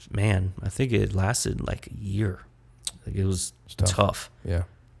 I think it lasted like a year. Like it was tough. Yeah.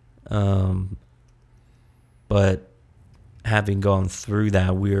 But having gone through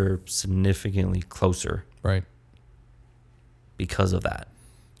that, we're significantly closer Right. because of that.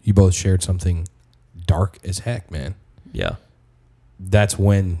 You both shared something dark as heck, man. Yeah. That's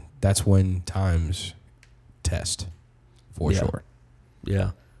when times test for Yeah. sure.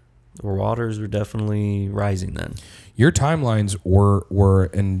 Yeah. The waters were definitely rising then. Your timelines were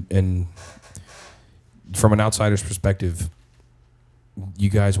and from an outsider's perspective, you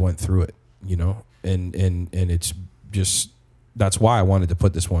guys went through it, and it's just that's why I wanted to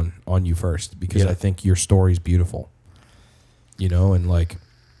put this one on you first because I think your story's beautiful, and like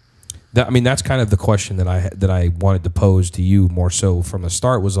that. I mean, that's kind of the question that I wanted to pose to you more so from the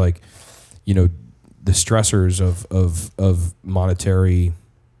start was like, the stressors of monetary,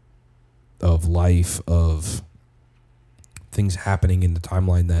 of life, of things happening in the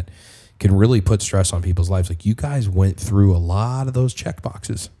timeline that can really put stress on people's lives. Like you guys went through a lot of those check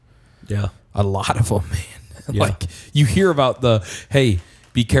boxes. Yeah. A lot of them, man. Yeah. Like you hear about hey,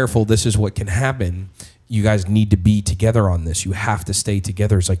 be careful. This is what can happen. You guys need to be together on this. You have to stay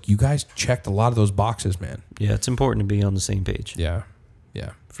together. It's like you guys checked a lot of those boxes, man. Yeah. It's important to be on the same page. Yeah.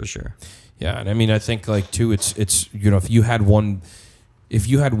 Yeah. For sure. Yeah. And I mean, I think like too, it's, if you had one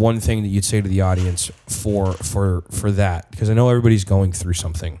thing that you'd say to the audience for that, because I know everybody's going through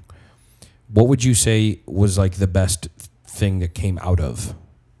something, what would you say was like the best thing that came out of,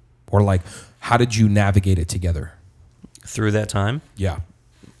 or like, how did you navigate it together? Through that time, Yeah.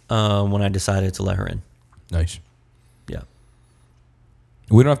 when I decided to let her in. Nice. Yeah.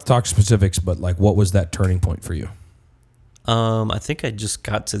 We don't have to talk specifics, but like, what was that turning point for you? I think I just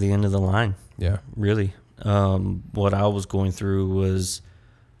got to the end of the line. Yeah. Really. What I was going through was,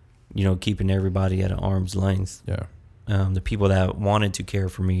 keeping everybody at an arm's length. Yeah. The people that wanted to care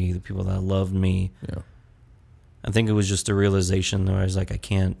for me, the people that loved me. Yeah. I think it was just a realization that I was like, I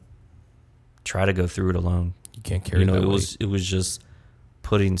can't try to go through it alone. You can't carry that weight. It was just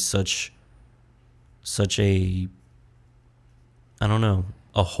putting such a, I don't know,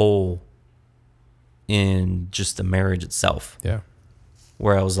 a hole in just the marriage itself. Yeah.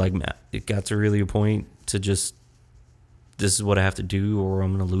 Where I was like, man, it got to really a point to just, this is what I have to do or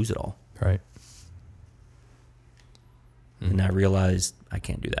I'm going to lose it all. Right. And I realized I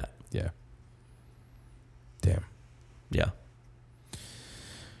can't do that. Yeah. Damn. Yeah.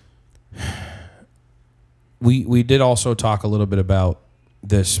 We did also talk a little bit about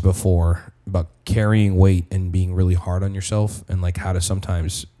this before, about carrying weight and being really hard on yourself, and like how to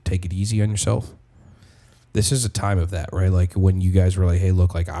sometimes take it easy on yourself. This is a time of that, right? Like when you guys were like, hey,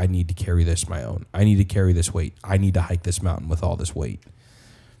 look, like I need to carry this my own. I need to carry this weight. I need to hike this mountain with all this weight.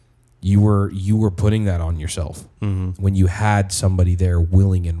 You were putting that on yourself when you had somebody there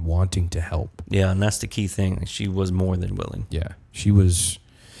willing and wanting to help. Yeah, and that's the key thing. She was more than willing. Yeah, she was.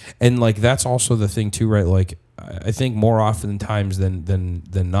 And like that's also the thing too, right? Like I think more often times than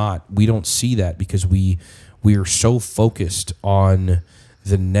not, we don't see that because we are so focused on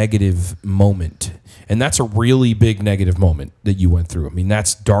the negative moment. And that's a really big negative moment that you went through. I mean,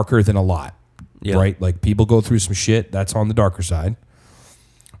 that's darker than a lot. Yeah. Right? Like people go through some shit, that's on the darker side.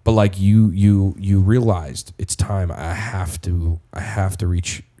 But like you realized it's time. I have to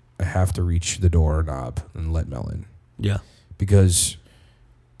reach the doorknob and let Mel in. Yeah. Because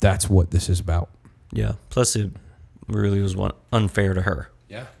that's what this is about. Yeah. Plus, it really was unfair to her.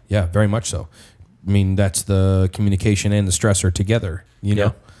 Yeah. Yeah, very much so. I mean, that's the communication and the stressor together, you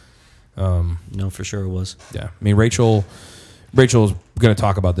know? No, for sure it was. Yeah. I mean, Rachel's going to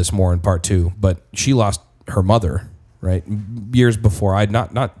talk about this more in part 2, but she lost her mother, right? Years before. I'd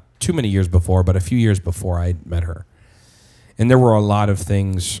not too many years before, but a few years before I met her. And there were a lot of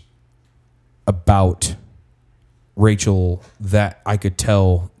things about Rachel that I could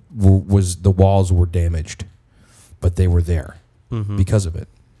tell was the walls were damaged, but they were there because of it.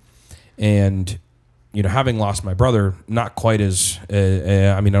 And, having lost my brother, not quite as,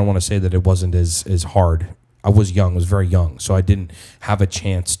 I don't want to say that it wasn't as hard. I was young, I was very young, so I didn't have a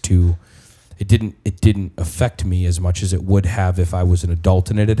chance to, it didn't affect me as much as it would have if I was an adult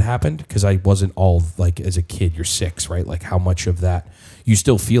and it had happened, because I wasn't all, like, as a kid, you're 6, right? Like, how much of that, you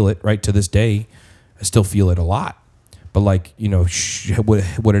still feel it, right? To this day, I still feel it a lot. But like,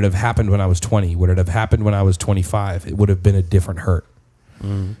 would it have happened when I was 20? Would it have happened when I was 25? It would have been a different hurt.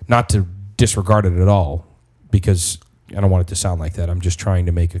 Not to disregard it at all, because I don't want it to sound like that. I'm just trying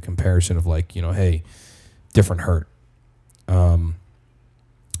to make a comparison of like, hey, different hurt.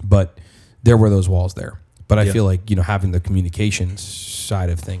 But there were those walls there. But I feel like, having the communications side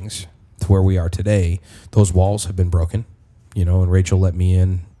of things to where we are today, those walls have been broken, and Rachel let me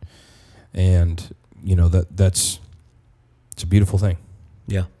in, and, that's it's a beautiful thing.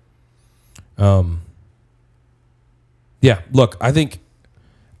 Yeah. Yeah, look, I think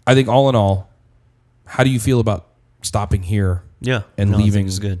all in all, how do you feel about stopping here? Yeah. And leaving?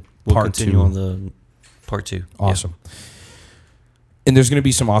 Is good. We'll part continue 2 on the part 2. Awesome. Yeah. And there's going to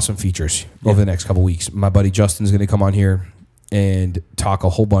be some awesome features over the next couple weeks. My buddy Justin's going to come on here and talk a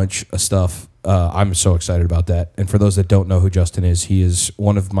whole bunch of stuff. I'm so excited about that. And for those that don't know who Justin is, he is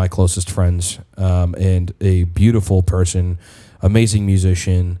one of my closest friends, and a beautiful person, amazing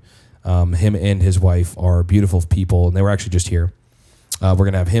musician. Him and his wife are beautiful people, and they were actually just here. We're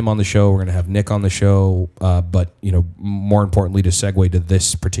going to have him on the show. We're going to have Nick on the show. But, more importantly, to segue to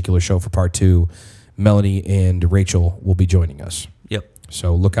this particular show for part 2, Melanie and Rachel will be joining us. Yep.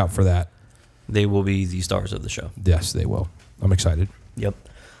 So look out for that. They will be the stars of the show. Yes, they will. I'm excited. Yep.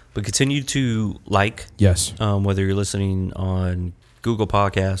 But continue to like. Yes. Whether you're listening on Google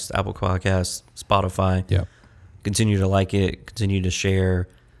Podcasts, Apple Podcasts, Spotify. Yep. Continue to like it. Continue to share.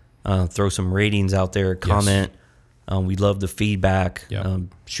 Throw some ratings out there. Comment. Yes. We love the feedback. Yep.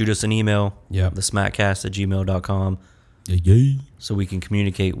 Shoot us an email. Yep. thesmaccast@gmail.com. Yeah. So we can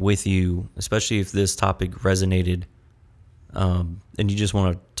communicate with you, especially if this topic resonated, and you just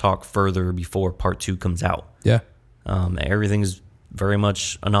want to talk further before part 2 comes out. Yeah. Everything's very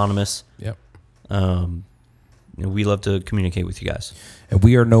much anonymous. Yep. we love to communicate with you guys. And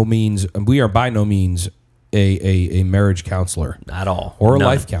we are by no means a marriage counselor At all. or a None.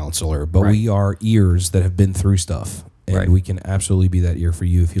 life counselor, but Right. we are ears that have been through stuff, and Right. we can absolutely be that ear for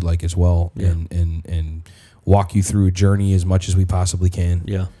you if you'd like as well, Yeah. and walk you through a journey as much as we possibly can.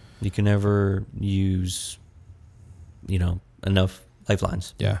 Yeah. You can never use, enough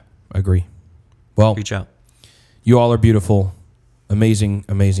lifelines. Yeah, I agree. Well, Reach out. you all are beautiful, amazing,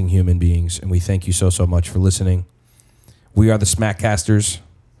 amazing human beings, and we thank you so much for listening. We are the Thesmaccasters.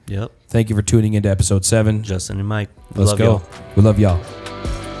 Yep. Thank you for tuning into episode 7. Justin and Mike. Let's Love go. y'all. We love y'all.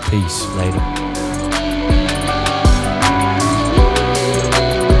 Peace. Later.